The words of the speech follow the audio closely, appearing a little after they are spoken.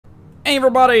Hey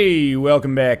everybody,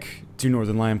 welcome back to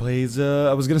Northernlion Plays,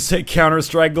 I was gonna say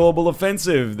Counter-Strike Global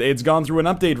Offensive. It's gone through an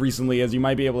update recently, as you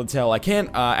might be able to tell. I can't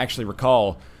actually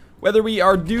recall whether we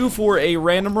are due for a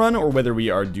random run or whether we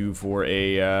are due for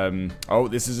a, oh,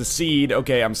 this is a seed.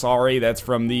 Okay, I'm sorry, that's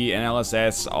from the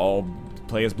NLSS. I'll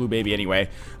play as Blue Baby anyway.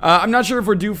 I'm not sure if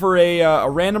we're due for a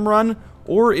random run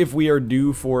or if we are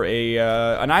due for a,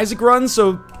 an Isaac run,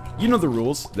 so you know the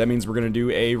rules. That means we're gonna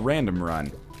do a random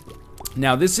run.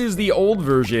 Now, this is the old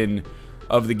version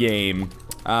of the game,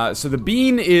 so the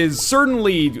bean is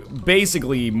certainly,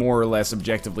 basically, more or less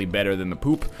objectively better than the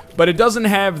poop, but it doesn't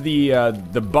have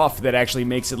the buff that actually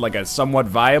makes it like a somewhat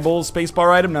viable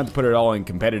spacebar item, not to put it all in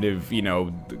competitive, you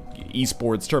know,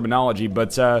 esports terminology,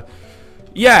 but,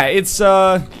 yeah, it's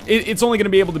only gonna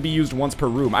be able to be used once per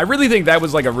room. I really think that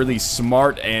was like a really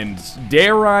smart and,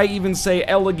 dare I even say,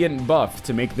 elegant buff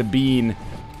to make the bean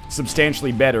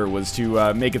substantially better, was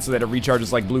to make it so that it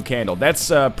recharges like Blue Candle. That's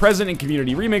present in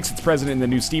Community Remix. It's present in the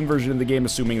new Steam version of the game,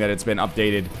 assuming that it's been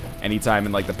updated anytime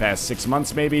in like the past 6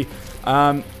 months maybe.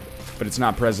 But it's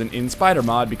not present in Spider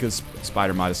Mod because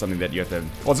Spider Mod is something that you have to...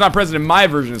 Well, it's not present in my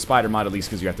version of Spider Mod, at least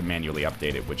because you have to manually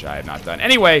update it, which I have not done.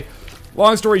 Anyway,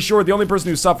 long story short, the only person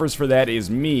who suffers for that is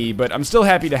me, but I'm still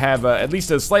happy to have at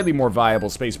least a slightly more viable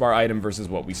spacebar item versus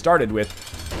what we started with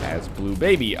as Blue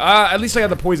Baby. At least I got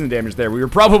the poison damage there. We were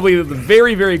probably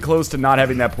very, very close to not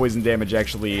having that poison damage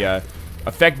actually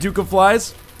affect Duke of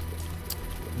Flies.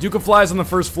 Duke of Flies on the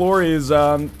first floor is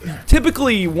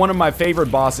typically one of my favorite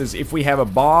bosses if we have a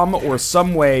bomb or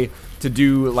some way to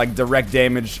do like direct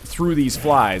damage through these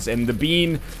flies, and the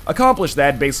bean accomplished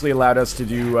that. Basically allowed us to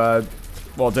do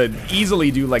well, to easily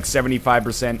do like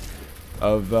 75%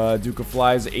 of Duke of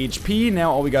Flies HP.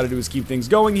 Now all we gotta do is keep things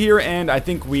going here, and I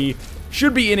think we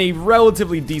should be in a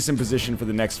relatively decent position for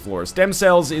the next floor. Stem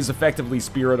Cells is effectively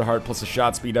Spirit Heart plus a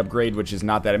shot speed upgrade, which is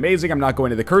not that amazing. I'm not going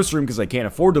to the Curse Room because I can't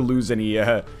afford to lose any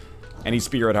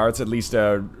Spirit Hearts, at least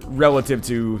relative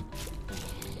to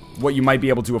what you might be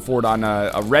able to afford on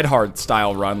a Red Heart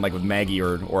style run, like with Maggie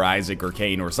or Isaac or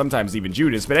Kane, or sometimes even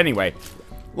Judas. But anyway,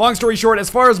 long story short, as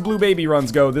far as Blue Baby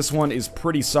runs go, this one is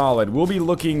pretty solid. We'll be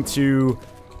looking to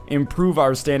improve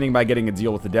our standing by getting a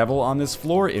deal with the devil on this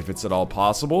floor, if it's at all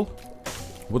possible.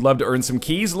 Would love to earn some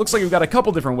keys. It looks like we've got a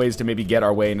couple different ways to maybe get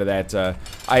our way into that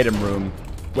item room.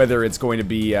 Whether it's going to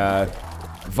be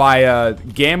via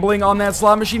gambling on that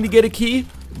slot machine to get a key,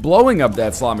 blowing up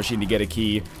that slot machine to get a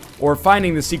key, or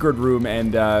finding the secret room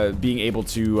and being able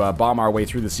to bomb our way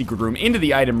through the secret room into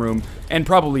the item room, and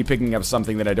probably picking up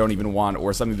something that I don't even want,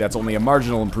 or something that's only a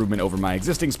marginal improvement over my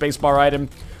existing spacebar item,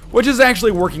 which is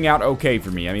actually working out okay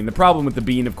for me. I mean, the problem with the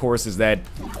bean, of course, is that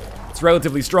it's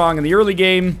relatively strong in the early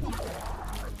game,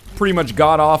 pretty much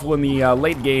god-awful in the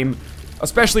late game,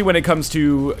 especially when it comes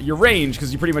to your range,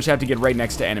 because you pretty much have to get right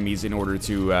next to enemies in order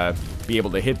to be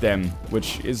able to hit them,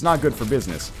 which is not good for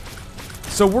business.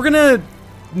 So we're gonna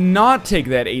not take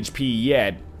that HP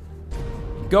yet.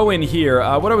 Go in here.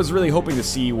 What I was really hoping to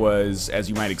see was, as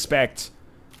you might expect,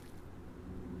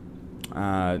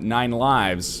 9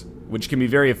 lives, which can be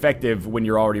very effective when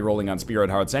you're already rolling on Spirit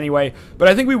Hearts anyway. But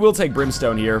I think we will take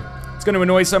Brimstone here. It's going to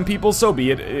annoy some people, so be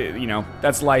it. You know,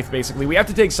 that's life, basically. We have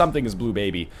to take something as Blue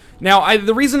Baby. Now,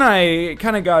 the reason I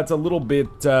kind of got a little bit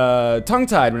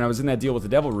tongue-tied when I was in that deal with the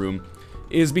Devil Room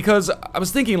is because I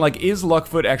was thinking, like, is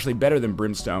Luckfoot actually better than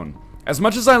Brimstone? As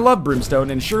much as I love Brimstone,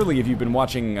 and surely if you've been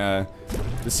watching the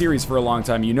series for a long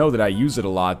time, you know that I use it a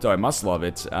lot, though I must love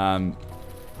it.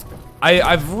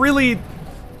 I've really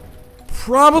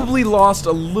probably lost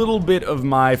a little bit of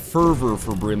my fervor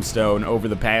for Brimstone over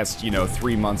the past, you know,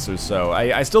 3 months or so.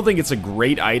 I still think it's a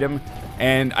great item,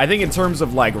 and I think in terms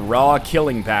of, like, raw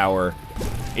killing power,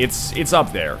 it's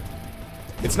up there.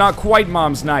 It's not quite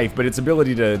Mom's Knife, but its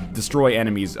ability to destroy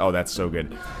enemies... Oh, that's so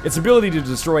good. Its ability to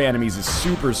destroy enemies is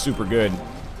super, super good.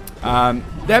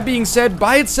 That being said,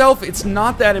 by itself, it's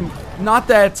not that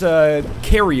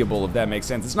carryable, if that makes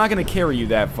sense. It's not going to carry you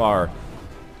that far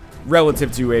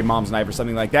relative to a Mom's Knife or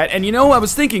something like that. And you know, I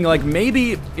was thinking, like,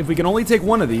 maybe if we can only take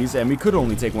one of these, and we could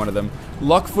only take one of them,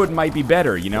 Luckfoot might be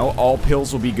better, you know? All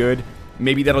pills will be good.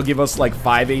 Maybe that'll give us like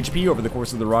 5 HP over the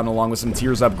course of the run, along with some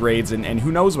Tears upgrades, and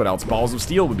who knows what else. Balls of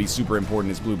Steel would be super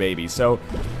important as Blue Baby. So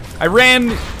I ran,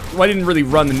 well, I didn't really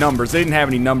run the numbers. They didn't have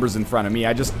any numbers in front of me.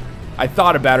 I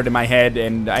thought about it in my head,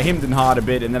 and I hemmed and hawed a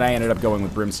bit, and then I ended up going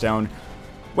with Brimstone.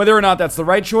 Whether or not that's the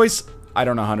right choice, I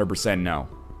don't 100% know.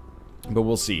 But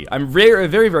we'll see. I'm very,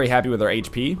 very, very happy with our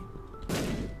HP.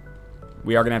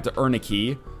 We are going to have to earn a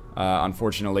key,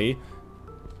 unfortunately.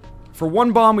 For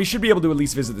one bomb, we should be able to at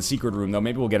least visit the secret room, though.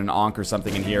 Maybe we'll get an Ankh or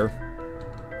something in here.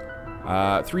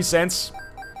 3 cents.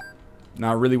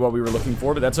 Not really what we were looking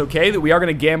for, but that's okay. We are going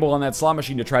to gamble on that slot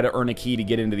machine to try to earn a key to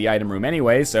get into the item room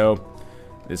anyway, so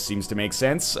this seems to make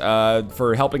sense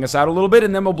for helping us out a little bit,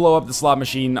 and then we'll blow up the slot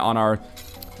machine on our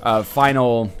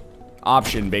final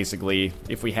option, basically,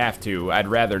 if we have to. I'd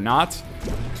rather not.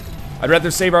 I'd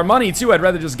rather save our money, too. I'd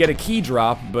rather just get a key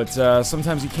drop, but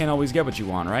sometimes you can't always get what you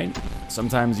want, right?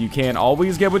 Sometimes you can't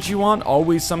always get what you want.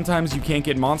 Sometimes you can't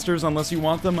get monsters unless you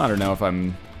want them. I don't know if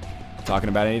I'm talking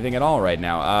about anything at all right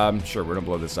now. Sure, we're gonna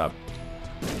blow this up.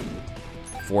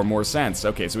 4 more cents.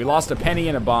 Okay, so we lost a penny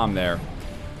and a bomb there.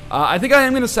 I think I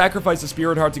am gonna sacrifice the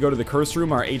Spirit Heart to go to the Curse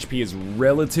Room. Our HP is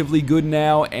relatively good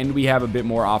now, and we have a bit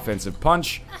more offensive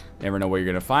punch. Never know what you're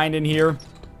gonna find in here.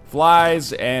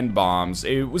 Flies and bombs.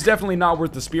 It was definitely not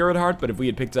worth the Spirit Heart, but if we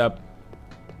had picked up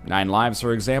 9 lives,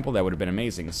 for example, that would have been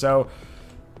amazing. So,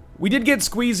 we did get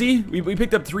squeezy. We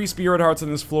picked up 3 Spirit Hearts on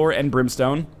this floor and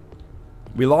Brimstone.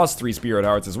 We lost 3 Spirit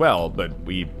Hearts as well, but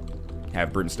we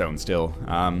have Brimstone still.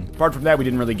 Apart from that, we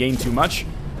didn't really gain too much,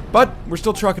 but we're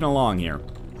still trucking along here.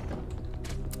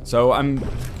 So I'm,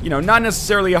 you know, not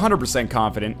necessarily 100%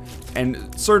 confident, and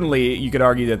certainly you could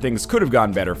argue that things could have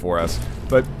gone better for us.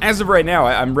 But as of right now,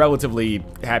 I'm relatively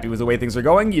happy with the way things are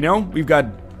going. You know, we've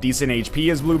got decent HP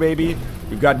as Blue Baby.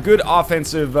 We've got good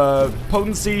offensive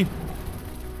potency.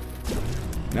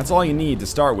 And that's all you need to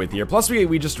start with here. Plus,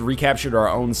 we just recaptured our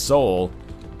own soul.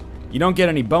 You don't get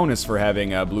any bonus for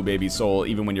having a Blue Baby soul,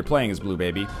 even when you're playing as Blue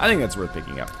Baby. I think that's worth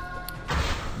picking up.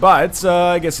 But,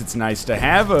 I guess it's nice to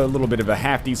have a little bit of a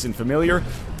half-decent familiar.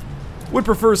 Would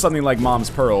prefer something like Mom's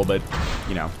Pearl, but,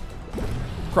 you know,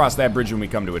 cross that bridge when we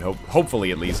come to it,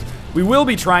 hopefully at least. We will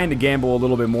be trying to gamble a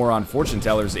little bit more on fortune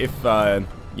tellers if,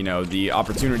 you know, the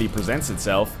opportunity presents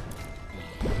itself.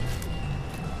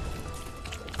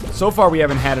 So far, we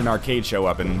haven't had an arcade show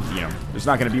up, and, you know, there's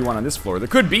not going to be one on this floor. There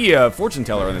could be a fortune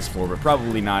teller on this floor, but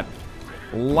probably not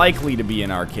likely to be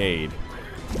an arcade.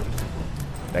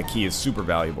 That key is super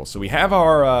valuable. So we have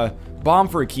our bomb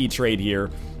for a key trade here.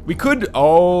 We could,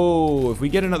 oh, if we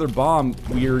get another bomb,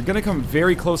 we're going to come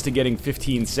very close to getting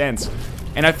 15 cents.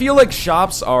 And I feel like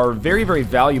shops are very, very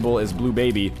valuable as Blue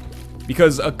Baby,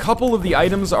 because a couple of the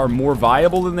items are more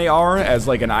viable than they are as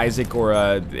like an Isaac or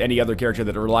any other character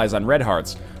that relies on red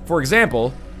hearts. For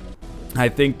example, I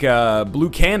think Blue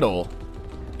Candle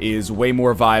is way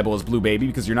more viable as Blue Baby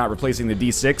because you're not replacing the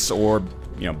D6 or,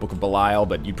 you know, Book of Belial,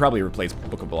 but you'd probably replace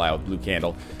Book of Belial with Blue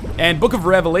Candle. And Book of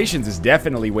Revelations is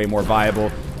definitely way more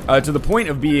viable to the point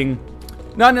of being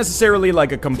not necessarily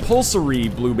like a compulsory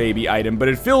Blue Baby item, but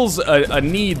it fills a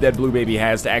need that Blue Baby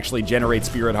has to actually generate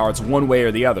Spirit Hearts one way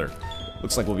or the other.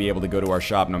 Looks like we'll be able to go to our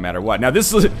shop no matter what. Now,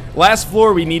 this last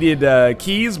floor we needed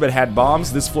keys but had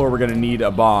bombs. This floor we're going to need a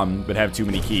bomb but have too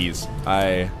many keys.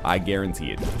 I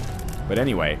guarantee it. But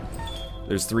anyway,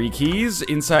 there's 3 keys.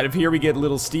 Inside of here we get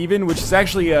Little Steven, which is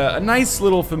actually a nice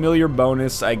little familiar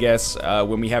bonus, I guess,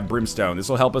 when we have Brimstone. This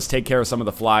will help us take care of some of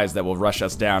the flies that will rush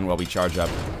us down while we charge up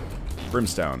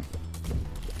Brimstone.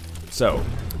 So,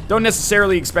 don't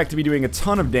necessarily expect to be doing a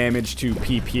ton of damage to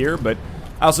Peep here, but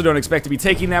I also don't expect to be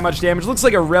taking that much damage. Looks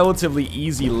like a relatively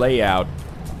easy layout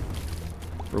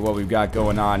for what we've got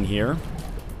going on here.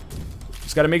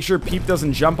 Just gotta make sure Peep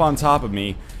doesn't jump on top of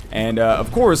me. And,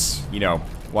 of course, you know,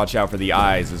 watch out for the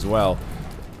eyes as well.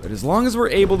 But as long as we're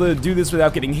able to do this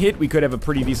without getting hit, we could have a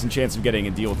pretty decent chance of getting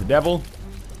a deal with the devil.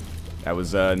 That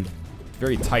was a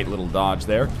very tight little dodge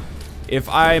there. If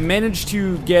I manage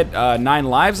to get 9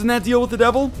 lives in that deal with the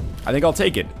devil, I think I'll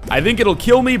take it. I think it'll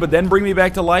kill me, but then bring me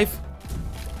back to life.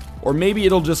 Or maybe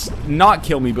it'll just not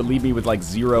kill me, but leave me with like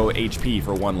 0 HP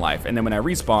for 1 life. And then when I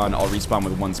respawn, I'll respawn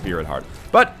with 1 Spirit Heart.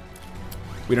 But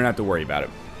we don't have to worry about it.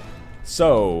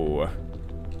 So,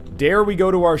 dare we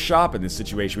go to our shop in this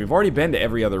situation? We've already been to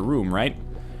every other room, right?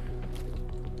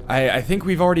 I think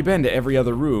we've already been to every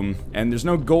other room, and there's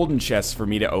no golden chests for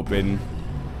me to open.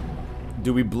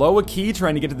 Do we blow a key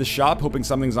trying to get to the shop, hoping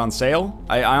something's on sale?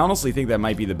 I honestly think that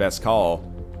might be the best call.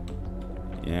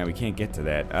 Yeah, we can't get to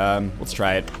that. Let's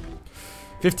try it.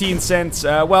 15 cents.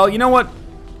 Well, you know what?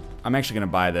 I'm actually going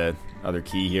to buy the other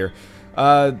key here.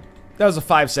 That was a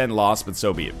 5-cent loss, but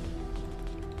so be it.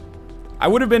 I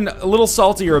would have been a little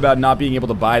saltier about not being able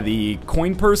to buy the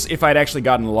coin purse if I'd actually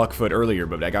gotten Luckfoot earlier,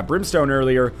 but I got Brimstone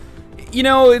earlier. You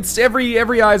know, it's every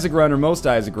Isaac run, or most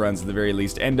Isaac runs at the very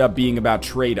least, end up being about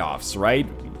trade-offs, right?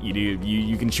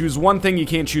 You can choose one thing, you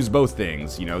can't choose both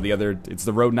things. You know, the other, it's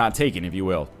the road not taken, if you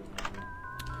will.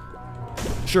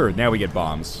 Sure, now we get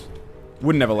bombs.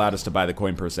 Wouldn't have allowed us to buy the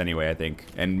coin purse anyway, I think.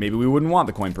 And maybe we wouldn't want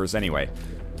the coin purse anyway.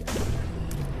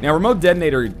 Now, Remote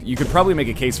Detonator, you could probably make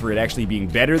a case for it actually being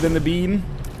better than the bean.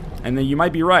 And then you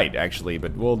might be right, actually.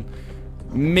 But we'll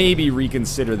maybe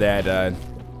reconsider that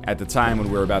at the time when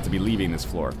we were about to be leaving this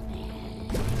floor.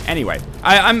 Anyway,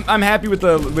 I'm happy with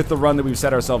the run that we've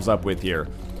set ourselves up with here.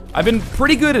 I've been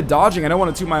pretty good at dodging. I don't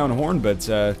want to toot my own horn, but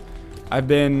I've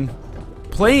been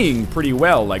playing pretty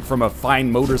well, like from a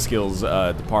fine motor skills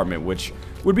department, which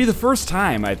would be the first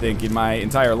time, I think, in my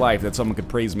entire life that someone could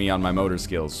praise me on my motor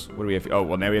skills. What do we have? Oh,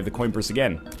 well, now we have the coin purse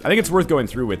again. I think it's worth going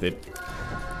through with it.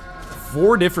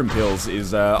 4 different pills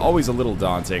is always a little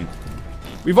daunting.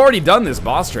 We've already done this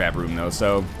boss trap room, though,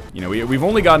 so, you know, we've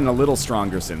only gotten a little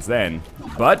stronger since then.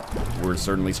 But we're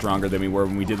certainly stronger than we were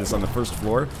when we did this on the first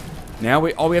floor. Now,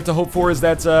 all we have to hope for is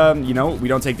that, you know, we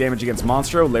don't take damage against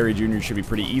Monstro. Larry Jr. should be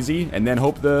pretty easy. And then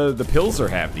hope the pills are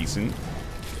half decent.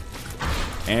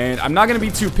 And I'm not going to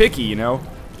be too picky, you know.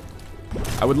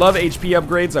 I would love HP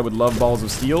upgrades. I would love Balls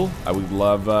of Steel. I would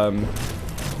love,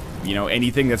 you know,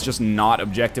 anything that's just not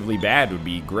objectively bad would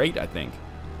be great, I think.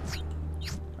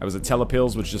 I was at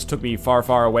Telepills, which just took me far,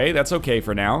 far away. That's okay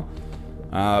for now.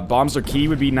 Bombs are key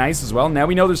would be nice as well. Now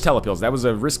we know there's Telepills. That was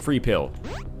a risk-free pill.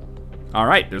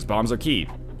 Alright, there's bombs are key.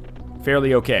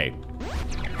 Fairly okay.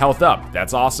 Health up.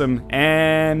 That's awesome.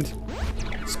 And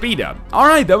speed up.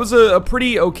 Alright, that was a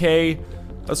pretty okay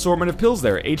assortment of pills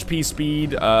there. HP,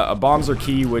 speed, bombs are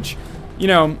key, which, you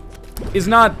know, is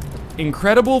not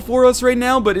incredible for us right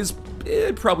now, but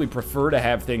I'd probably prefer to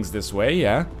have things this way,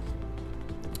 yeah.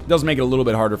 It does make it a little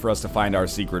bit harder for us to find our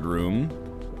secret room,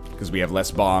 because we have less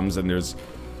bombs, and there's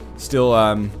still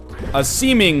a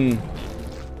seeming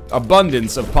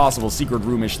abundance of possible secret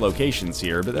roomish locations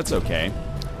here, but that's okay.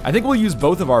 I think we'll use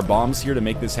both of our bombs here to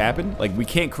make this happen. Like, we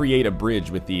can't create a bridge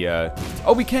with the,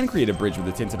 oh, we can create a bridge with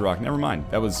the Tinted Rock. Never mind.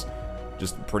 That was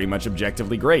just pretty much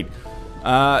objectively great.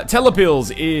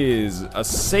 Telepills is a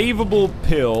savable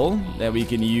pill that we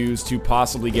can use to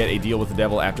possibly get a deal with the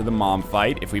devil after the mom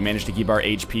fight, if we manage to keep our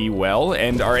HP well.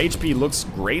 And our HP looks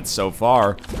great so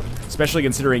far, especially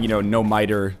considering, you know, no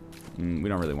miter. We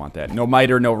don't really want that. No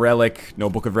miter, no relic, no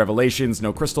Book of Revelations,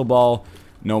 no crystal ball,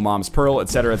 no mom's pearl,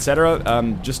 etc.,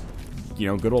 etc. Just, you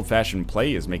know, good old-fashioned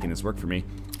play is making this work for me.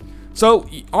 So,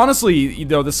 honestly, you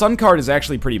know, the sun card is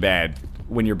actually pretty bad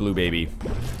when you're blue baby.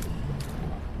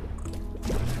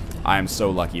 I am so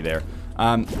lucky there.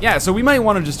 Yeah, so we might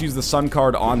want to just use the sun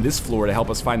card on this floor to help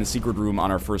us find the secret room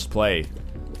on our first play.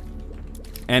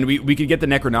 And we could get the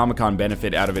Necronomicon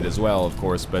benefit out of it as well, of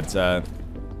course, but I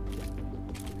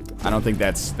don't think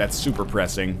that's super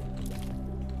pressing.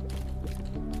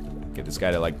 Get this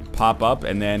guy to, like, pop up,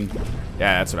 and then...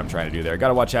 Yeah, that's what I'm trying to do there.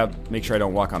 Gotta watch out, make sure I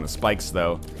don't walk on the spikes,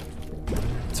 though.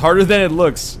 It's harder than it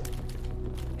looks.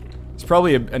 It's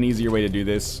probably an easier way to do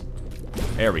this.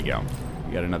 There we go.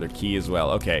 We got another key as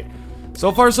well. Okay.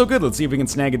 So far, so good. Let's see if we can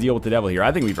snag a deal with the devil here.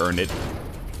 I think we've earned it.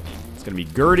 It's gonna be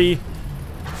Gertie.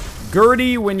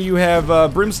 Gertie, when you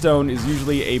have Brimstone, is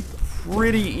usually a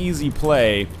pretty easy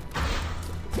play.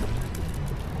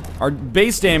 Our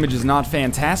base damage is not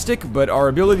fantastic, but our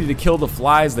ability to kill the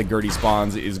flies that Gertie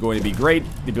spawns is going to be great.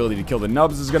 The ability to kill the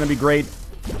nubs is going to be great.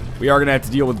 We are going to have to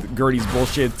deal with Gertie's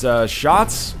bullshit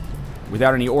shots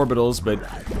without any orbitals, but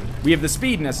we have the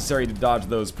speed necessary to dodge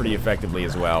those pretty effectively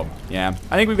as well. Yeah,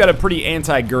 I think we've got a pretty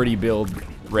anti-Gertie build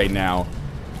right now,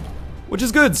 which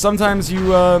is good. Sometimes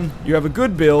you have a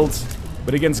good build,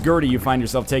 but against Gertie you find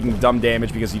yourself taking dumb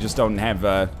damage because you just don't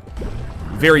have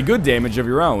very good damage of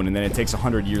your own, and then it takes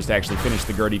 100 years to actually finish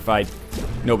the Gertie fight.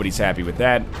 Nobody's happy with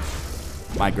that.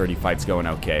 My Gertie fight's going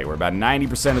okay. We're about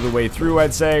 90% of the way through,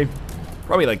 I'd say.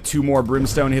 Probably like 2 more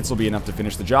Brimstone hits will be enough to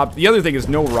finish the job. The other thing is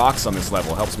no rocks on this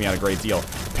level. Helps me out a great deal.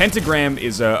 Pentagram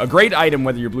is a great item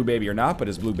whether you're Blue Baby or not, but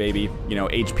as Blue Baby, you know,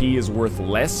 HP is worth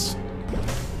less,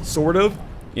 sort of,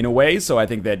 in a way, so I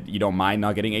think that you don't mind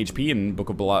not getting HP in Book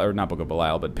of Belial, or not Book of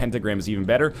Belial, but Pentagram is even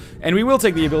better. And we will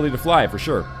take the ability to fly, for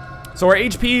sure. So our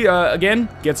HP, again,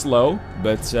 gets low,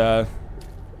 but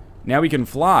now we can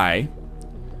fly,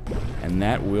 and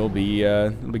that will be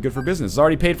it'll be good for business. It's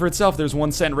already paid for itself. There's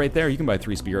 1 cent right there. You can buy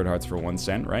 3 Spirit Hearts for 1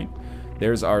 cent, right?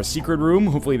 There's our secret room.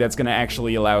 Hopefully that's going to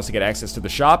actually allow us to get access to the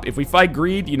shop. If we fight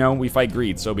greed, you know, we fight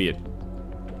greed. So be it.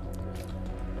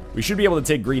 We should be able to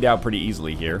take greed out pretty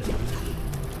easily here.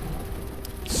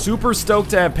 Super stoked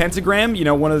to have Pentagram. You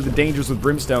know, one of the dangers with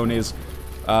Brimstone is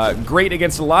great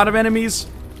against a lot of enemies.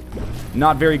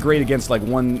 Not very great against, like,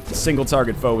 one single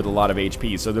target foe with a lot of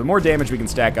HP. So the more damage we can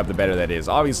stack up, the better that is.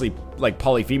 Obviously, like,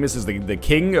 Polyphemus is the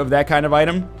king of that kind of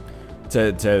item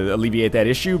to alleviate that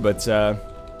issue, but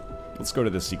let's go to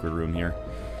the secret room here.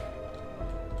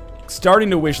 Starting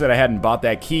to wish that I hadn't bought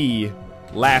that key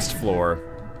last floor.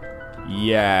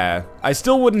 Yeah. I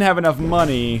still wouldn't have enough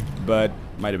money, but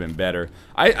might have been better.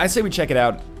 I say we check it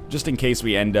out, just in case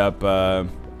we end up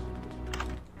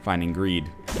finding greed.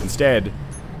 Instead...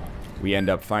 we end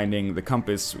up finding the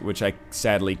compass, which I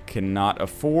sadly cannot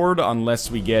afford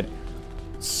unless we get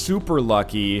super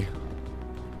lucky.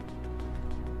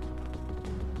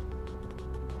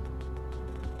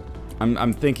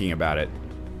 I'm thinking about it.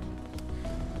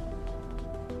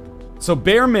 So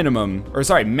bare minimum, or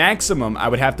sorry, maximum, I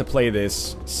would have to play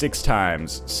this 6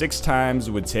 times. 6 times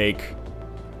would take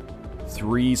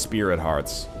 3 spirit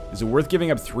hearts. Is it worth giving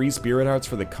up 3 spirit hearts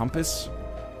for the compass?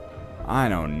 I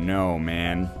don't know,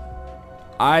 man.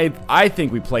 I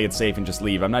think we play it safe and just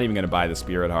leave. I'm not even going to buy the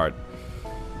spirit heart.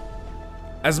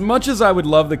 As much as I would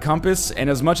love the compass, and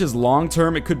as much as long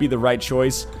term it could be the right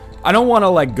choice, I don't want to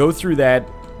like go through that.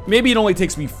 Maybe it only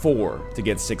takes me 4 to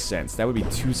get 6 cents. That would be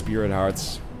 2 spirit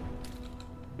hearts.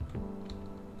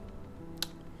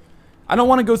 I don't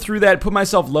want to go through that, put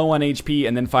myself low on HP,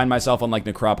 and then find myself on like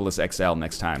Necropolis XL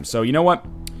next time. So you know what?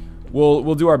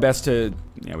 We'll do our best to.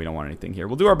 Yeah, we don't want anything here.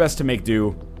 We'll do our best to make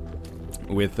do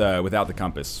with without the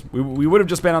compass. We would have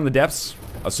just been on the depths,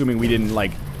 assuming we didn't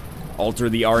like alter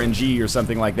the RNG or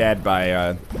something like that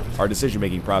by our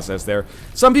decision-making process there.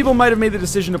 Some people might have made the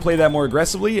decision to play that more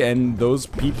aggressively, and those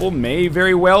people may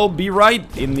very well be right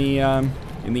in the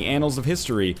annals of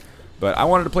history. But I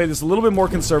wanted to play this a little bit more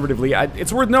conservatively.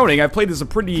 It's worth noting, I've played this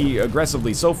pretty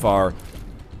aggressively so far,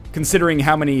 considering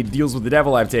how many deals with the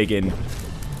devil I've taken,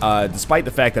 despite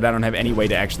the fact that I don't have any way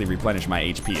to actually replenish my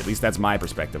HP. At least that's my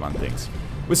perspective on things.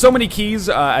 With so many keys,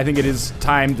 I think it is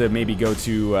time to maybe go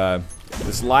to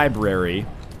this library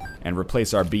and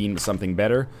replace our bean with something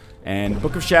better. And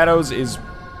Book of Shadows is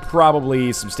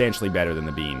probably substantially better than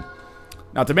the bean.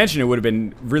 Not to mention, it would have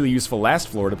been really useful last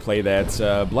floor to play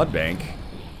that blood bank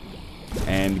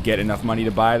and get enough money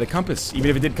to buy the compass, even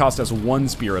if it did cost us 1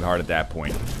 spirit heart at that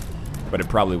point. But it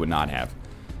probably would not have.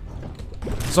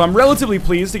 So I'm relatively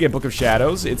pleased to get Book of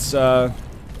Shadows. It's an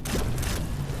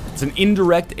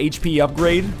indirect HP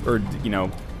upgrade, or, you know,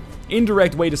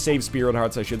 indirect way to save spirit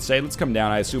hearts, I should say. Let's come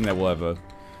down. I assume that we'll have a...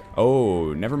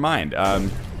 Oh, never mind.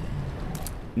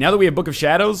 Now that we have Book of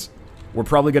Shadows, we're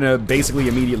probably going to basically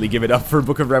immediately give it up for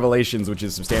Book of Revelations, which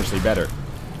is substantially better.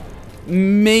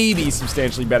 Maybe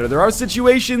substantially better. There are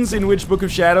situations in which Book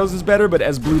of Shadows is better, but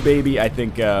as Blue Baby, I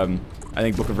think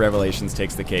Book of Revelations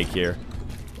takes the cake here.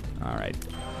 Alright.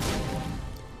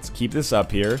 Let's keep this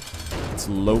up here. It's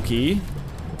low-key.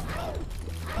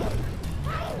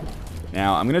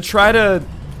 Now, I'm gonna try to,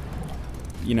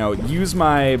 you know, use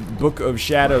my Book of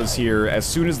Shadows here as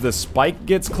soon as the spike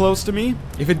gets close to me.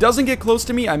 If it doesn't get close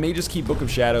to me, I may just keep Book of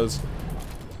Shadows.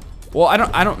 Well, I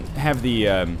don't have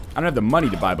the money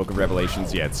to buy Book of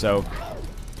Revelations yet, so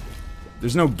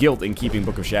there's no guilt in keeping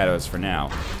Book of Shadows for now.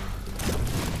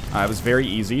 It was very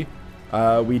easy.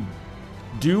 We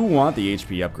do want the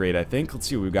HP upgrade, I think. Let's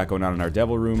see what we've got going on in our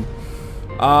Devil Room.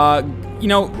 You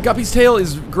know, Guppy's Tail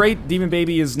is great. Demon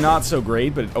Baby is not so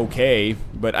great, but okay.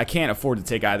 But I can't afford to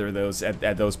take either of those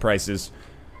at those prices.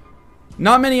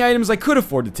 Not many items I could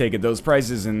afford to take at those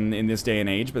prices in this day and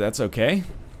age, but that's okay.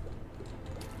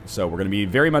 So we're going to be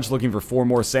very much looking for 4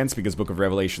 more cents because Book of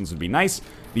Revelations would be nice.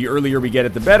 The earlier we get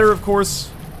it, the better, of course.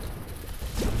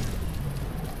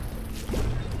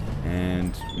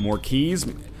 And more keys.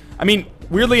 I mean,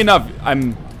 weirdly enough,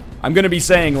 I'm going to be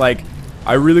saying, like,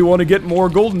 I really want to get more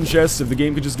golden chests. If the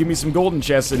game could just give me some golden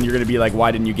chests, and you're going to be like,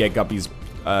 why didn't you get Guppy's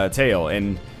tail?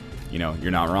 And, you know,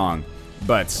 you're not wrong.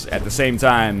 But at the same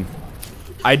time,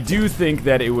 I do think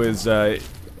that it was the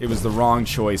wrong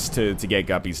choice to get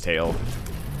Guppy's tail.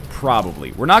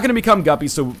 Probably. We're not going to become Guppy,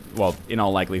 so, well, in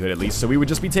all likelihood at least, so we would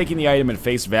just be taking the item at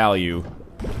face value.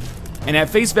 And at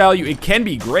face value, it can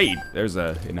be great. There's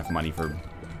enough money for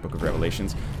Book of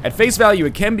Revelations. At face value,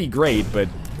 it can be great, but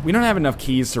we don't have enough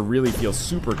keys to really feel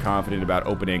super confident about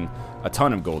opening a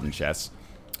ton of golden chests.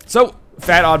 So,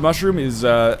 Fat Odd Mushroom is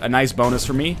a nice bonus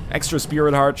for me. Extra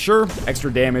Spirit Heart, sure.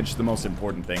 Extra damage, the most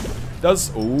important thing. Does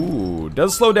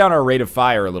slow down our rate of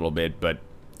fire a little bit, but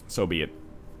so be it.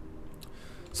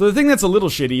 So the thing that's a little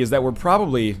shitty is that we're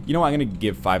probably... You know what, I'm going to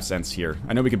give 5 cents here.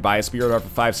 I know we could buy a Spirit Heart for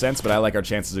 5 cents, but I like our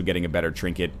chances of getting a better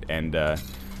trinket and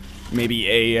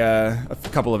maybe a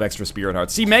couple of extra Spirit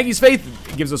Hearts. See, Maggie's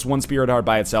Faith gives us 1 Spirit Heart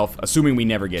by itself, assuming we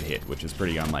never get hit, which is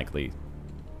pretty unlikely.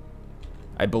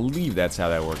 I believe that's how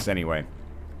that works anyway.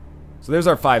 So there's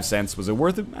our 5 cents. Was it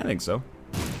worth it? I think so.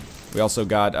 We also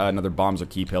got another Bombs or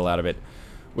Key Pill out of it,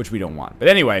 which we don't want. But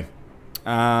anyway,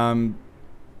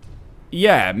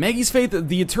 yeah, Maggie's Faith,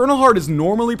 the Eternal Heart is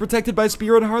normally protected by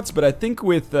Spirit Hearts, but I think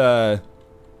with, this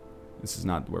is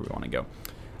not where we want to go.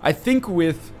 I think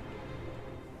with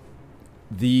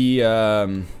the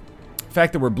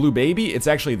fact that we're Blue Baby, it's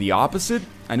actually the opposite.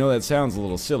 I know that sounds a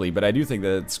little silly, but I do think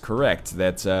that it's correct,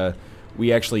 that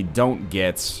we actually don't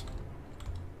get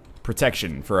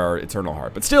protection for our Eternal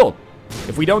Heart. But still,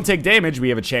 if we don't take damage, we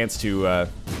have a chance to,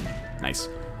 nice.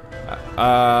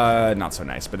 Not so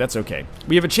nice, but that's okay.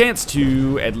 We have a chance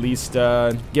to at least,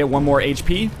 get 1 more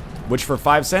HP, which for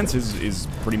 5 cents is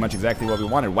pretty much exactly what we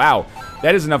wanted. Wow,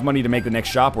 that is enough money to make the next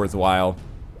shop worthwhile.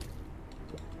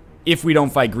 If we don't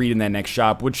fight greed in that next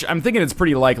shop, which I'm thinking it's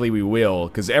pretty likely we will,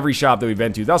 because every shop that we've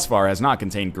been to thus far has not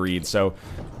contained greed. So,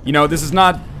 you know, this is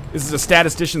a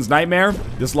statistician's nightmare,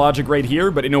 this logic right here,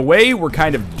 but in a way, we're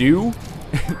kind of due.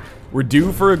 We're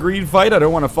due for a greed fight. I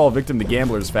don't want to fall victim to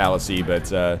gambler's fallacy, but,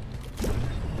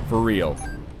 for real.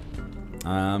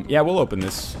 Yeah, we'll open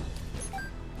this.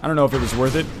 I don't know if it was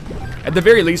worth it. At the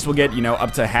very least, we'll get, you know,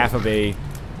 up to half of a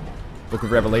Book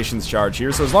of Revelations charge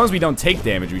here, so as long as we don't take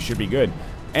damage, we should be good.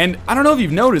 And I don't know if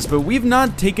you've noticed, but we've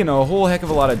not taken a whole heck of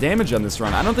a lot of damage on this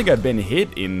run. I don't think I've been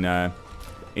hit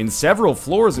in several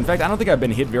floors. In fact, I don't think I've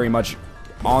been hit very much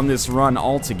on this run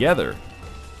altogether.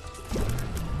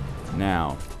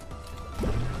 Now,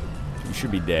 we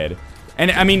should be dead.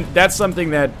 And, I mean, that's something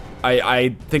that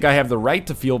I think I have the right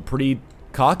to feel pretty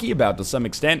cocky about to some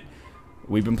extent.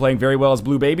 We've been playing very well as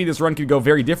Blue Baby. This run could go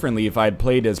very differently if I had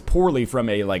played as poorly from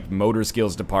a, like, motor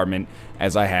skills department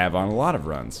as I have on a lot of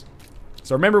runs.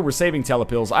 So remember, we're saving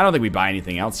telepills. I don't think we buy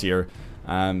anything else here.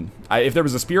 If there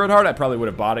was a Spirit Heart, I probably would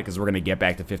have bought it because we're going to get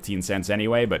back to 15 cents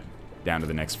anyway, but down to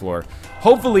the next floor.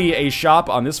 Hopefully a shop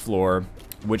on this floor,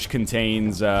 which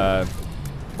contains,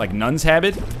 like, Nun's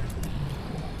Habit.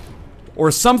 Or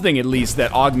something, at least,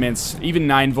 that augments, even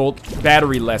 9-volt,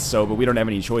 battery less so, but we don't have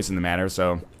any choice in the matter,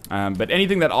 so... but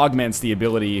anything that augments the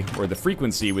ability, or the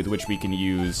frequency with which we can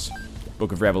use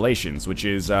Book of Revelations, which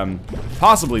is,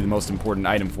 possibly the most important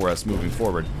item for us moving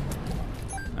forward.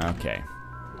 Okay.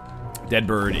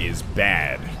 Deadbird is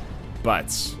bad,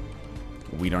 but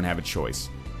we don't have a choice.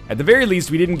 At the very least,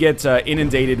 we didn't get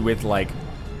inundated with, like,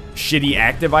 shitty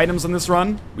active items on this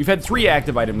run. We've had 3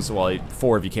 active items, well,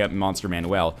 4 if you count Monster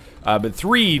Manuel, but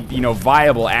 3, you know,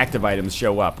 viable active items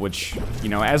show up, which, you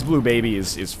know, as Blue Baby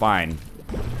is fine.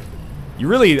 You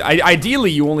really,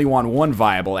 ideally, you only want 1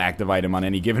 viable active item on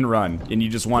any given run, and you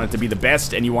just want it to be the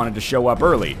best, and you want it to show up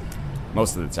early,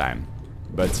 most of the time.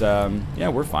 But, yeah,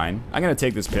 we're fine. I'm gonna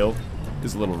take this pill.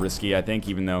 It's a little risky, I think,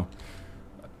 even though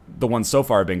the ones so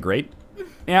far have been great.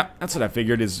 Yeah, that's what I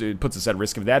figured, is it puts us at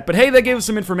risk of that. But hey, that gave us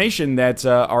some information that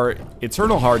our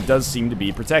Eternal Heart does seem to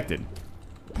be protected.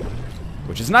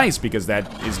 Which is nice, because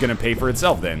that is going to pay for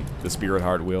itself then. The Spirit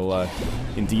Heart will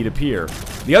indeed appear.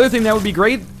 The other thing that would be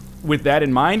great, with that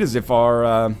in mind, is if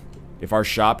our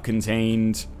shop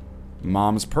contained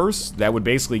Mom's Purse. That would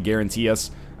basically guarantee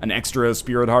us an extra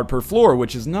Spirit Heart per floor,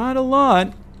 which is not a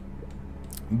lot,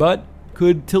 but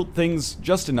could tilt things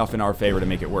just enough in our favor to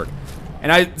make it work.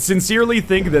 And I sincerely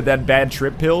think that that bad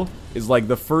trip pill is like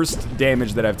the first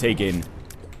damage that I've taken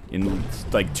in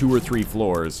like 2 or 3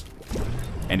 floors.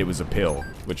 And it was a pill,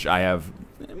 which I have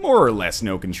more or less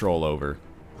no control over.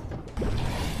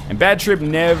 And bad trip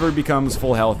never becomes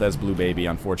full health as Blue Baby,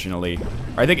 unfortunately.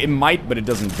 Or I think it might, but it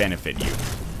doesn't benefit you.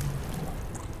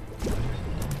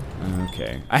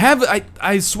 Okay.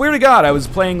 I swear to God, I was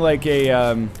playing like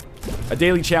a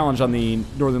daily challenge on the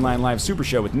Northernlion Live Super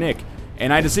Show with Nick.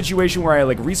 And I had a situation where I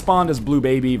like respawned as Blue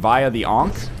Baby via the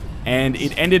Ankh, and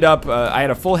it ended up, I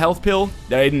had a full health pill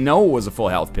that I didn't know was a full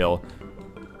health pill.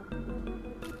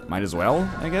 Might as well,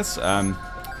 I guess.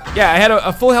 Yeah, I had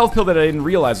a full health pill that I didn't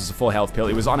realize was a full health pill.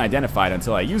 It was unidentified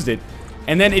until I used it.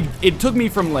 And then it took me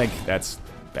from like, that's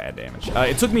bad damage.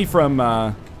 It took me from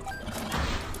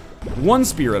 1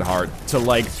 Spirit Heart to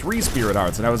like 3 Spirit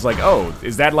Hearts. And I was like, oh,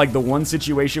 is that like the one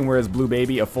situation where as Blue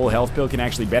Baby a full health pill can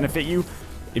actually benefit you?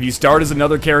 If you start as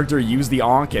another character, use the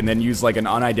Ankh, and then use like an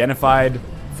unidentified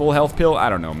full health pill? I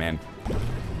don't know, man.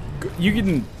 You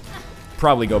can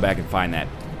probably go back and find that.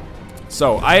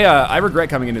 So, I regret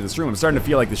coming into this room. I'm starting to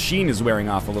feel like the sheen is wearing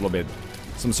off a little bit.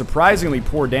 Some surprisingly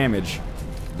poor damage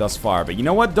thus far. But you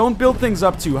know what? Don't build things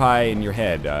up too high in your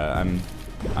head.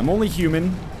 I'm only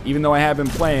human, even though I have been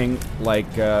playing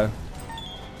like,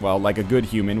 well, like a good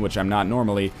human, which I'm not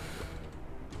normally.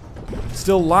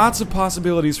 Still lots of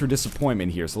possibilities for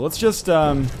disappointment here. So let's just,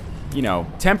 you know,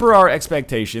 temper our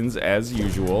expectations as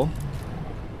usual.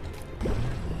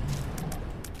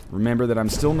 Remember that I'm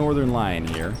still Northernlion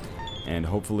here. And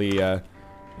hopefully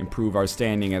improve our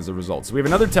standing as a result. So we have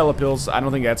another Telepills. I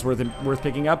don't think that's worth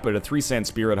picking up, but a 3-cent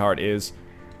Spirit Heart is.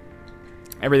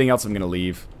 Everything else I'm going to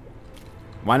leave.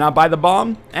 Why not buy the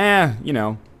bomb? You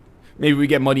know. Maybe we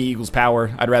get money equals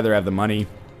power. I'd rather have the money.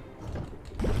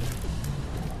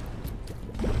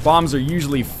 Bombs are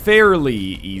usually fairly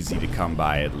easy to come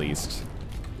by, at least.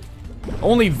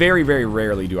 Only very, very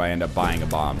rarely do I end up buying a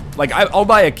bomb. Like, I'll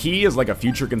buy a key as like a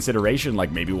future consideration,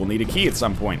 like maybe we'll need a key at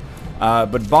some point.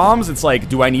 But bombs, it's like,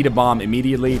 do I need a bomb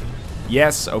immediately?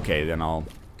 Yes, okay, then I'll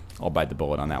bite the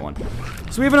bullet on that one.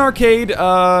 So we have an arcade.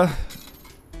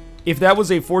 If that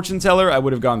was a fortune teller, I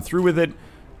would have gone through with it.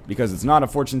 Because it's not a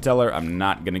fortune teller, I'm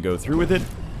not gonna go through with it.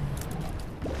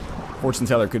 Fortune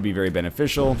teller could be very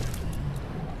beneficial.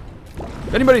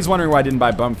 If anybody's wondering why I didn't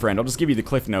buy Bum Friend, I'll just give you the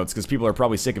cliff notes because people are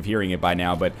probably sick of hearing it by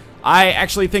now. But I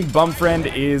actually think Bum Friend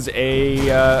is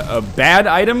a bad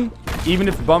item. Even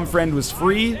if Bum Friend was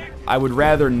free, I would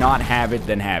rather not have it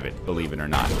than have it, believe it or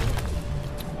not.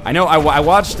 I know I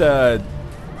watched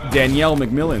Danielle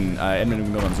McMillan, Edmund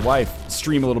McMillan's wife,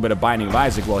 stream a little bit of Binding of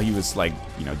Isaac while he was, like,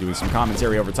 you know, doing some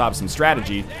commentary over top some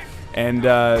strategy. And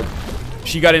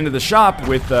she got into the shop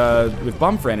with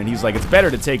Bum Friend, and he's like, it's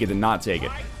better to take it than not take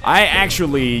it. I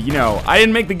actually, you know, I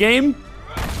didn't make the game.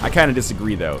 I kind of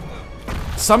disagree, though.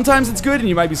 Sometimes it's good, and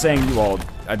you might be saying, well,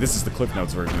 this is the Cliff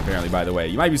Notes version, apparently, by the way.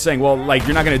 You might be saying, well, like,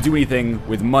 you're not going to do anything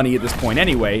with money at this point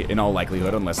anyway, in all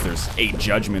likelihood, unless there's 8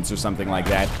 judgments or something like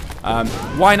that.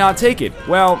 Why not take it?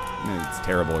 Well, it's a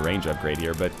terrible range upgrade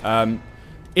here, but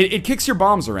it kicks your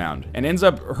bombs around and ends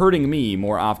up hurting me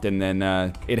more often than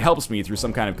it helps me through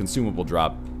some kind of consumable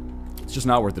drop. It's just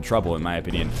not worth the trouble, in my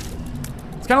opinion.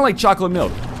 It's kind of like chocolate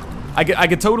milk. I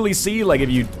could totally see, like, if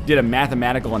you did a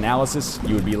mathematical analysis,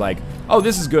 you would be like, oh,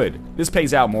 this is good. This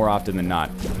pays out more often than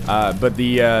not. But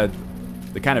the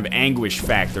kind of anguish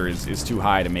factor is too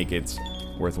high to make it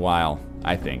worthwhile,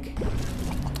 I think.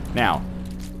 Now,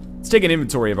 let's take an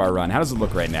inventory of our run. How does it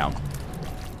look right now?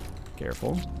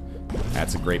 Careful.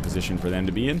 That's a great position for them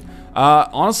to be in.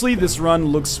 Honestly, this run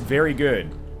looks very good.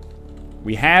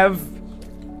 We have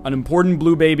an important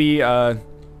blue baby,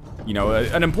 you know,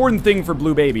 an important thing for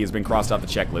Blue Baby has been crossed off the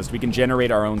checklist. We can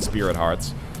generate our own Spirit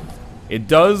Hearts. It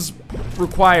does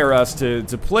require us to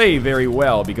play very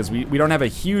well because we don't have a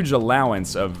huge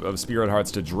allowance of Spirit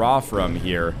Hearts to draw from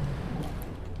here.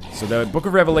 So the Book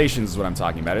of Revelations is what I'm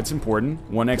talking about. It's important.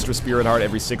 1 extra Spirit Heart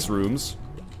every 6 rooms.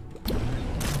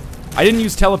 I didn't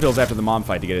use telepills after the mom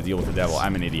fight to get a deal with the devil.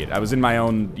 I'm an idiot. I was in my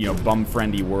own, you know,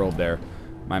 bum-friendly world there.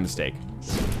 My mistake.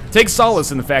 Take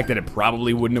solace in the fact that it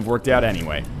probably wouldn't have worked out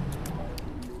anyway.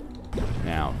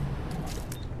 Now,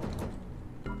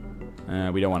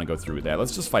 we don't want to go through with that.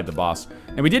 Let's just fight the boss.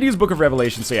 And we did use Book of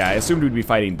Revelation, so yeah, I assumed we'd be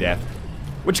fighting death.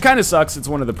 Which kind of sucks. It's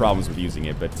one of the problems with using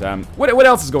it. But what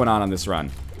else is going on this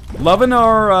run? Loving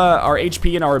our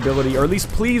HP and our ability, or at least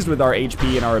pleased with our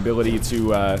HP and our ability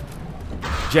to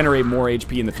generate more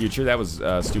HP in the future. That was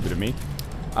stupid of me.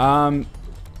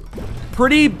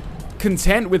 Pretty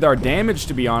content with our damage,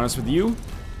 to be honest with you.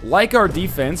 Like our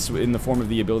defense in the form of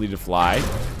the ability to fly.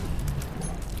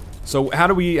 So how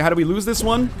do we lose this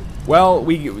one?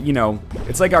 Well, you know,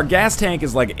 it's like our gas tank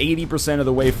is like 80% of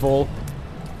the way full,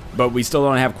 but we still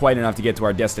don't have quite enough to get to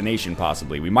our destination,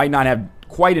 possibly. We might not have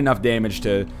quite enough damage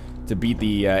to beat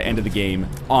the end of the game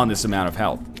on this amount of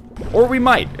health. Or we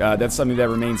might. That's something that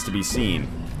remains to be seen.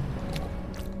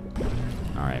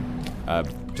 Alright.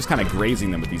 Just kind of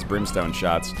grazing them with these brimstone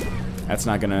shots. That's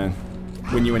not gonna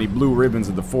win you any blue ribbons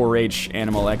at the 4-H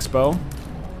Animal Expo.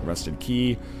 Rusted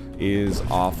key is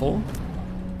awful.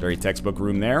 Very textbook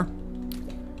room there.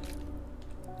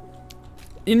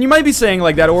 And you might be saying,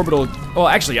 like, that orbital... Well,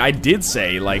 actually, I did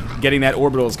say, like, getting that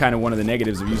orbital is kind of one of the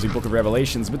negatives of using Book of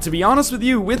Revelations. But to be honest with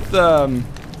you, with permanent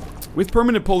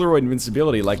Polaroid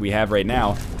invincibility like we have right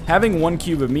now, having 1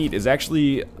 cube of meat is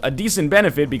actually a decent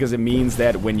benefit because it means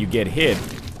that when you get hit...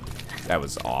 That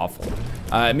was awful.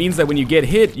 It means that when you get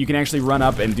hit, you can actually run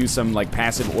up and do some, like,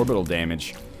 passive orbital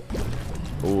damage.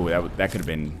 Ooh, that could have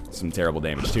been some terrible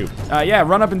damage, too. Yeah,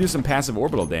 run up and do some passive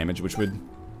orbital damage, which would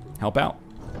help out.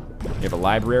 You have a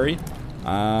library.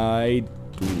 I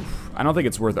don't think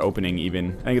it's worth opening,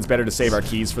 even. I think it's better to save our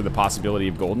keys for the possibility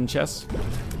of golden chests.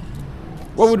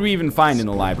 What would we even find in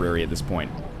the library at this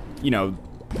point? You know,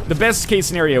 the best case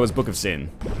scenario is Book of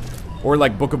Sin. Or,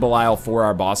 like, Book of Belial for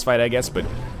our boss fight, I guess, but...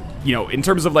 You know, in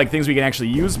terms of, like, things we can actually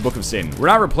use, Book of Sin. We're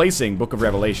not replacing Book of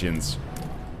Revelations.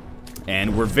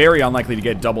 And we're very unlikely to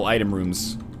get double item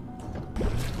rooms.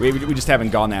 We just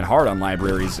haven't gone that hard on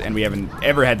libraries, and we haven't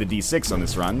ever had the D6 on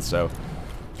this run, so...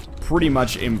 Pretty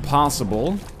much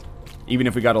impossible. Even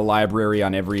if we got a library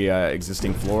on every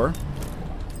existing floor.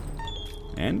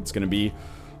 And it's gonna be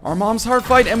our mom's heart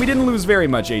fight, and we didn't lose very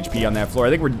much HP on that floor. I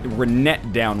think we're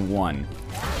net down 1.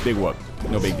 Big whoop.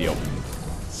 No big deal.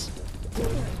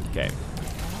 Okay.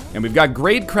 And we've got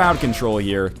great crowd control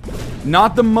here.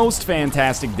 Not the most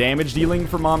fantastic damage dealing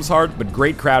for Mom's Heart, but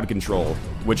great crowd control,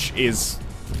 which is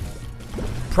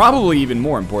probably even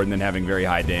more important than having very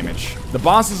high damage. The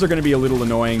bosses are going to be a little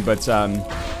annoying, but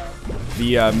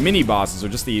the mini bosses, or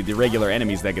just the regular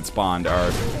enemies that get spawned,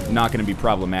 are not going to be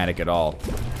problematic at all.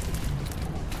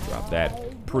 Drop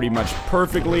that pretty much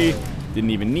perfectly.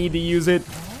 Didn't even need to use it.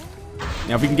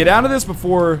 Now, if we can get out of this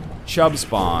before Chub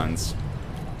spawns.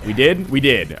 We did? We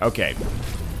did. Okay.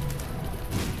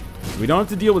 We don't have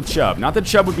to deal with Chub. Not that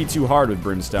Chub would be too hard with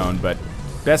Brimstone, but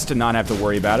best to not have to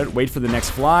worry about it. Wait for the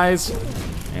next flies.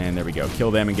 And there we go.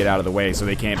 Kill them and get out of the way so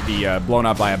they can't be blown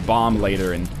up by a bomb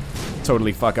later and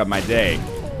totally fuck up my day.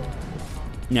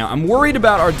 Now, I'm worried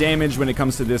about our damage when it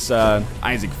comes to this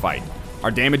Isaac fight.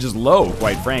 Our damage is low,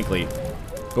 quite frankly.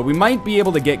 But we might be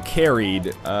able to get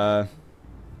carried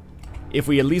if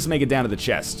we at least make it down to the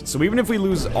chest. So even if we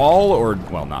lose all, or,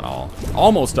 well, not all,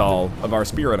 almost all of our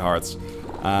spirit hearts,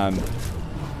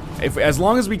 as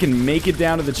long as we can make it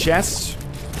down to the chest,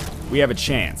 we have a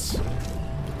chance.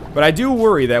 But I do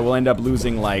worry that we'll end up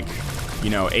losing, like, you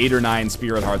know, 8 or 9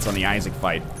 spirit hearts on the Isaac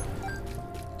fight.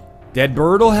 Dead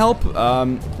bird will help.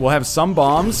 We'll have some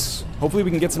bombs. Hopefully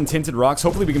we can get some tinted rocks.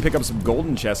 Hopefully we can pick up some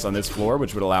golden chests on this floor,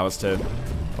 which would allow us to...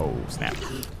 Oh, snap.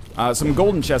 Some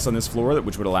golden chests on this floor,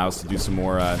 which would allow us to do some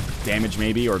more damage,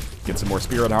 maybe, or get some more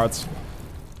spirit hearts.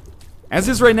 As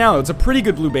is right now, it's a pretty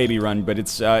good Blue Baby run, but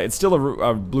it's still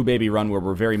a Blue Baby run where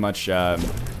we're very much,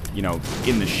 you know,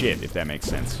 in the shit, if that makes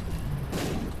sense.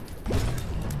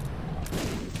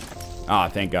 Ah,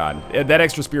 thank God. That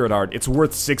extra spirit heart, it's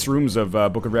worth 6 rooms of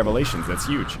Book of Revelations. That's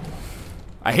huge.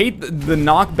 I hate the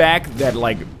knockback that,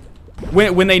 like,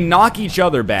 when they knock each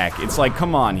other back, it's like,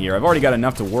 come on here. I've already got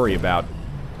enough to worry about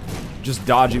just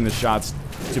dodging the shots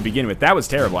to begin with. That was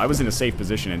terrible. I was in a safe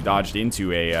position and dodged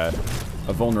into a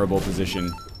vulnerable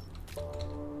position.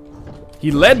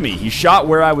 He led me. He shot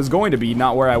where I was going to be,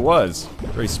 not where I was.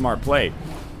 Very smart play.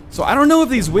 So I don't know if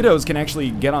these widows can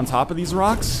actually get on top of these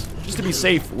rocks. Just to be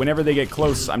safe, whenever they get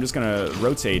close, I'm just gonna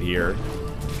rotate here.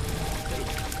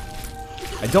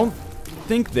 I don't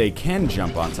think they can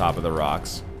jump on top of the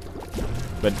rocks.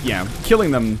 But, yeah,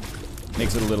 killing them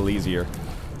makes it a little easier.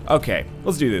 Okay,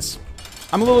 let's do this.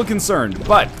 I'm a little concerned,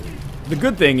 but the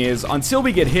good thing is, until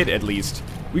we get hit at least,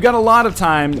 we got a lot of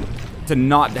time to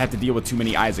not have to deal with too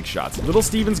many Isaac shots. Little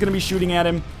Steven's gonna be shooting at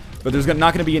him, but there's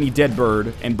not gonna be any dead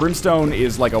bird, and Brimstone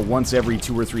is like a once every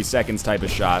 2 or 3 seconds type of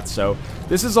shot, so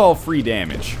this is all free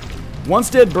damage. Once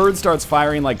dead bird starts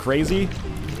firing like crazy,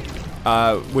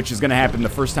 which is gonna happen the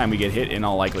first time we get hit in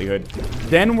all likelihood,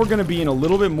 then we're gonna be in a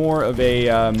little bit more of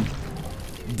a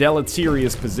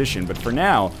deleterious position. But for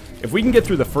now, if we can get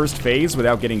through the first phase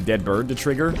without getting dead bird to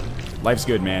trigger, life's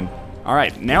good, man.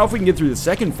 Alright, now if we can get through the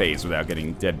second phase without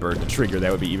getting dead bird to trigger,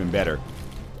 that would be even better.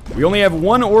 We only have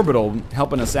 1 orbital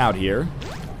helping us out here.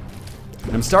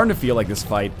 And I'm starting to feel like this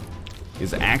fight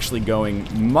is actually going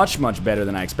much, much better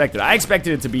than I expected. I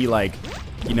expected it to be like,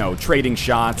 you know, trading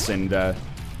shots and,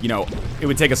 you know, it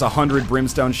would take us 100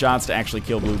 brimstone shots to actually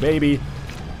kill Blue Baby.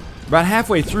 About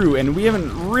halfway through, and we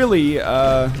haven't really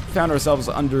found ourselves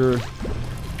under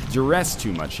duress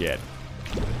too much yet.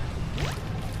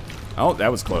 Oh,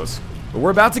 that was close. But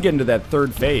we're about to get into that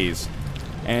third phase.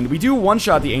 And we do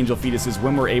one-shot the angel fetuses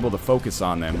when we're able to focus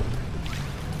on them.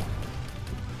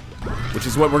 Which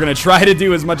is what we're going to try to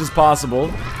do as much as possible.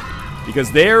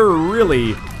 Because they're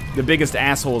really the biggest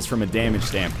assholes from a damage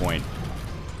standpoint.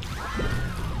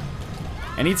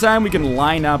 Anytime we can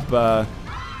line up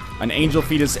an angel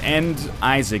fetus and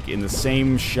Isaac in the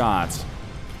same shot,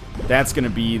 that's going to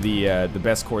be the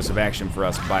best course of action for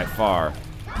us by far.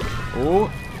 Oh,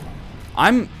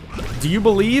 do you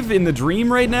believe in the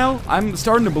dream right now? I'm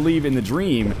starting to believe in the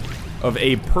dream of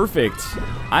a perfect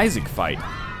Isaac fight.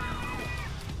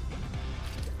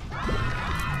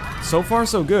 So far,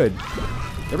 so good.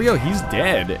 There we go, he's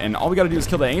dead, and all we gotta do is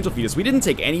kill that angel fetus. We didn't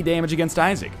take any damage against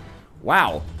Isaac.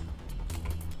 Wow.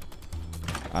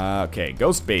 Okay,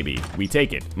 Ghost Baby, we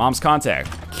take it. Mom's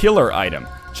Contact, killer item.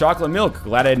 Chocolate Milk,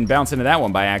 glad I didn't bounce into that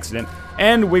one by accident.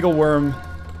 And Wiggle Worm,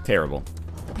 terrible.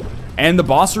 And the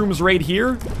boss room is right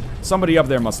here. Somebody up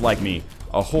there must like me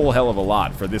a whole hell of a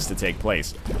lot for this to take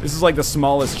place. This is like the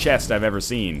smallest chest I've ever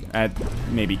seen. That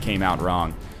maybe came out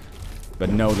wrong. But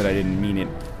know that I didn't mean it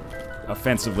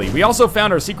offensively. We also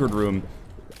found our secret room.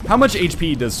 How much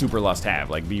HP does Super Lust have?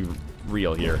 Like, be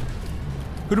real here.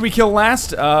 Who do we kill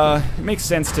last? It makes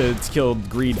sense to kill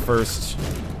Greed first,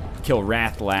 kill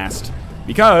Wrath last.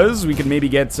 Because we could maybe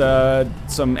get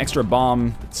some extra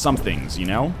bomb somethings, you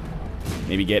know?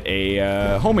 Maybe get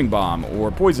a homing bomb,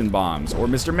 or poison bombs, or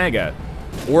Mr. Mega,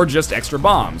 or just extra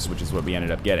bombs, which is what we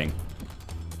ended up getting.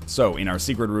 So, in our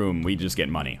secret room, we just get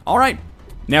money. Alright,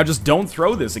 now just don't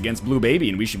throw this against Blue Baby,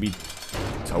 and we should be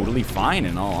totally fine,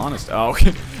 in all honesty. Oh,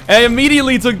 I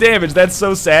immediately took damage. That's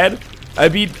so sad. I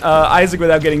beat Isaac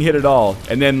without getting hit at all,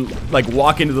 and then, like,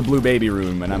 walk into the blue baby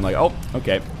room, and I'm like, oh,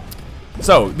 okay.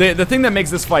 So, the thing that makes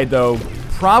this fight, though,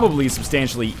 probably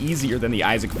substantially easier than the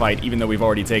Isaac fight, even though we've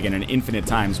already taken an infinite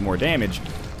times more damage,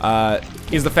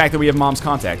 is the fact that we have Mom's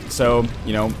Contact. So,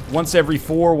 you know, once every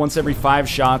 4, once every 5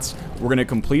 shots, we're going to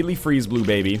completely freeze blue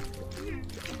baby.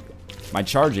 My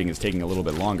charging is taking a little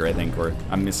bit longer, I think, or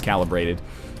I'm miscalibrated.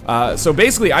 So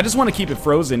basically, I just want to keep it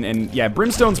frozen, and yeah,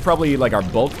 Brimstone's probably like our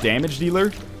bulk damage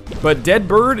dealer, but Dead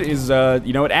Bird is,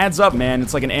 you know, it adds up, man.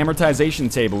 It's like an amortization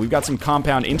table. We've got some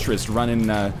compound interest running,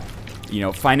 you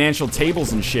know, financial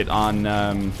tables and shit on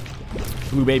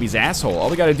Blue Baby's asshole. All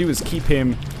we gotta do is keep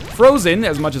him frozen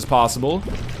as much as possible,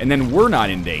 and then we're not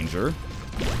in danger.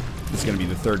 This is gonna be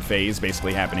the 3rd phase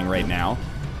basically happening right now.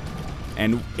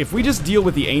 And if we just deal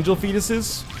with the angel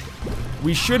fetuses,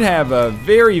 we should have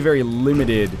very, very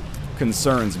limited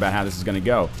concerns about how this is going to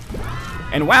go.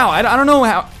 And wow, I don't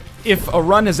know if a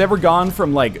run has ever gone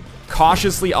from, like,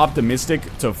 cautiously optimistic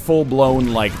to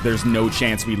full-blown, like, there's no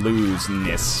chance we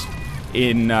lose-ness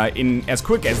in as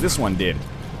quick as this one did.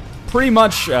 Pretty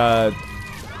much, you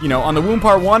know, on the Womb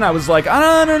Part 1, I was like,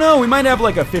 I don't know, we might have,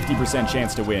 like, a 50%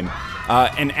 chance to win.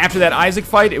 And after that Isaac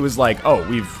fight, it was like, oh,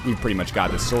 we've pretty much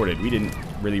got this sorted. We didn't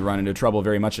really run into trouble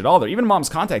very much at all, though. Even Mom's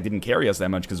Contact didn't carry us that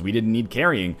much because we didn't need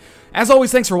carrying. As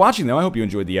always, thanks for watching, though. I hope you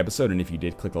enjoyed the episode, and if you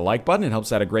did, click the like button. It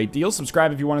helps out a great deal.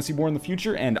 Subscribe if you want to see more in the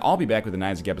future, and I'll be back with an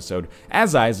Isaac episode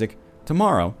as Isaac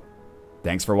tomorrow.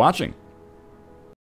 Thanks for watching.